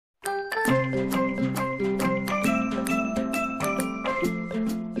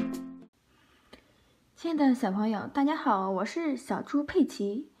亲爱的小朋友，大家好，我是小猪佩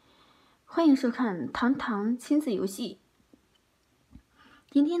奇，欢迎收看糖糖亲子游戏。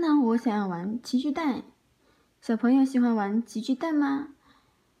今天呢，我想要玩奇趣蛋，小朋友喜欢玩奇趣蛋吗？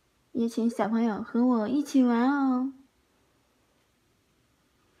也请小朋友和我一起玩哦。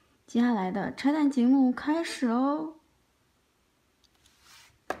接下来的拆弹节目开始喽。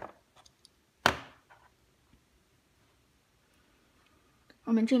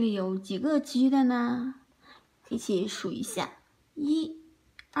我们这里有几个奇趣蛋呢？一起数一下：1、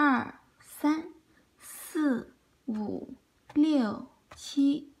2、3、4、5、6、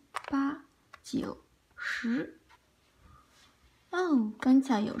7、8、9、10。哦，刚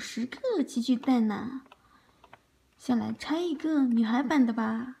巧有10个奇趣蛋呢。先来拆一个女孩版的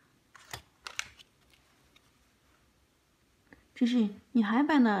吧。这是女孩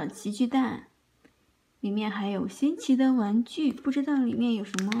版的奇趣蛋，里面还有新奇的玩具，不知道里面有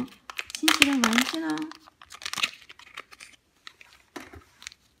什么新奇的玩具呢？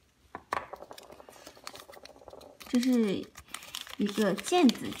这是一个毽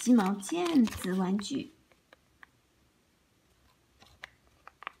子，鸡毛毽子玩具，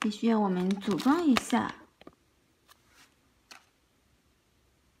也需要我们组装一下。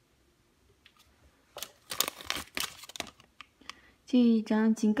这一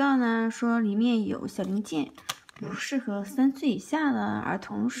张警告呢，说里面有小零件，不适合3岁以下的儿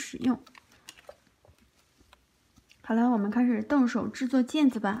童使用。好了，我们开始动手制作毽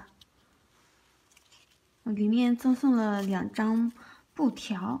子吧。里面赠送了2张布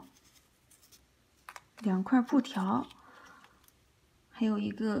条，2块布条，还有一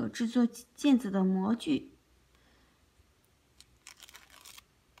个制作毽子的模具。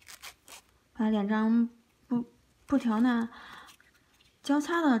把2张布条呢交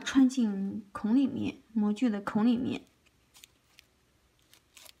叉的穿进孔里面，模具的孔里面。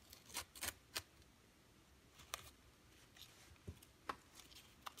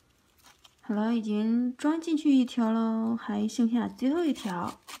好了，已经装进去1条喽，还剩下最后1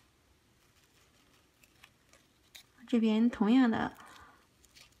条。这边同样的，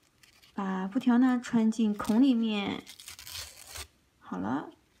把布条呢穿进孔里面。好了，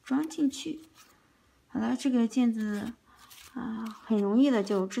装进去。好了，这个毽子很容易的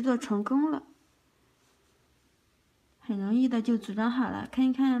就制作成功了，很容易的就组装好了。看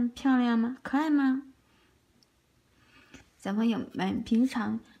一看，漂亮吗？可爱吗？小朋友们平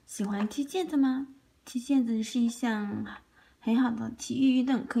常喜欢踢毽子吗？踢毽子是一项很好的体育运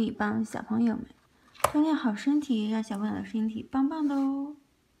动，可以帮小朋友们锻炼好身体，让小朋友的身体棒棒的哦。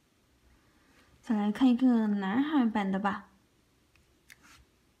再来看一个男孩版的吧。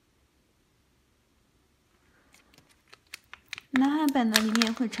男孩版的里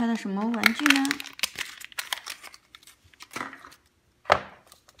面会拆的什么玩具呢？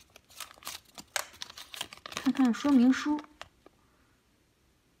看看说明书。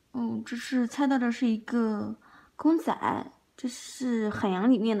哦，这是猜到的是一个公仔，这是海洋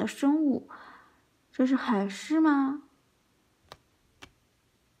里面的生物，这是海狮吗？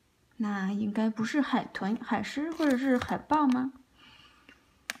那应该不是海豚、海狮或者是海豹吗？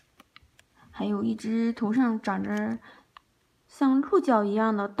还有一只头上长着像鹿角一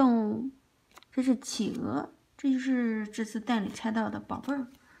样的动物，这是企鹅，这就是这次蛋里拆到的宝贝儿。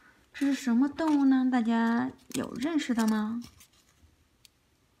这是什么动物呢？大家有认识的吗？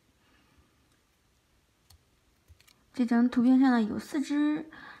这张图片上呢有4只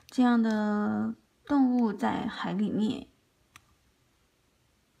这样的动物在海里面，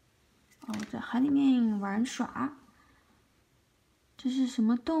在海里面玩耍。这是什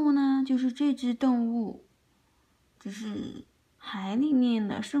么动物呢？就是这只动物，这是海里面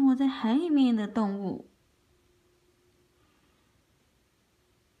的，生活在海里面的动物。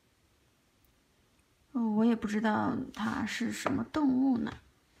我也不知道它是什么动物呢。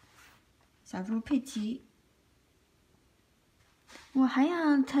小猪佩奇。我还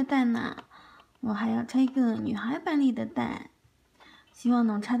要拆蛋呢，我还要拆一个女孩版里的蛋，希望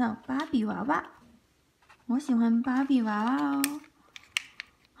能拆到芭比娃娃。我喜欢芭比娃娃哦。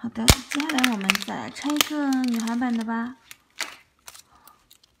好的，接下来我们再来拆一个女孩版的吧。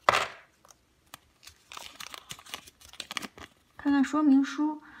看看说明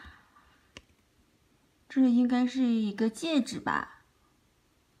书，这应该是一个戒指吧？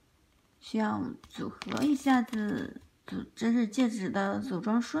需要组合一下子。这是戒指的组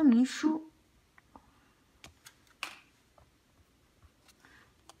装说明书，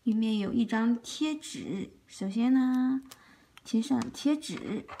里面有1张贴纸。首先呢，贴上贴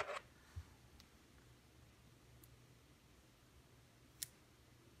纸，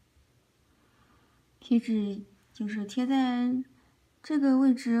贴纸就是贴在这个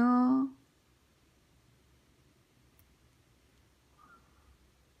位置哦。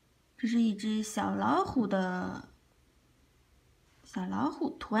这是一只小老虎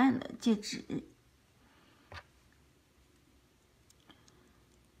图案的戒指。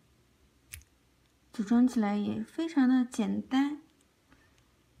组装起来也非常的简单。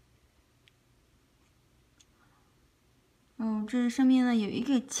这上面呢有一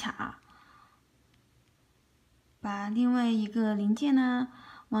个卡，把另外一个零件呢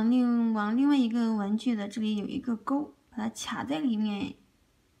往另外一个玩具的这里有一个钩，把它卡在里面。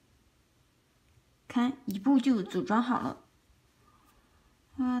看，一步就组装好了。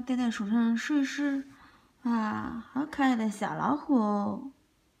戴在手上试一试。好可爱的小老虎哦，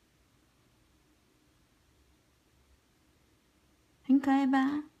很可爱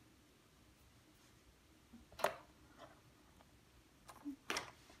吧？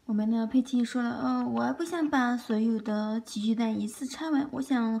我们的佩奇说了，我还不想把所有的奇趣蛋一次拆完，我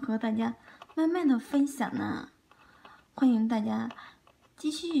想和大家慢慢的分享呢。欢迎大家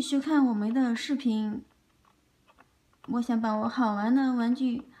继续收看我们的视频。我想把我好玩的玩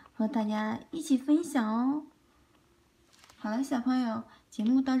具和大家一起分享哦。好了，小朋友，节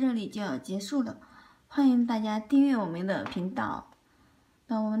目到这里就要结束了。欢迎大家订阅我们的频道，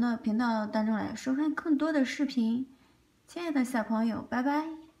到我们的频道当中来收看更多的视频。亲爱的小朋友，拜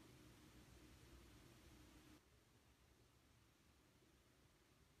拜。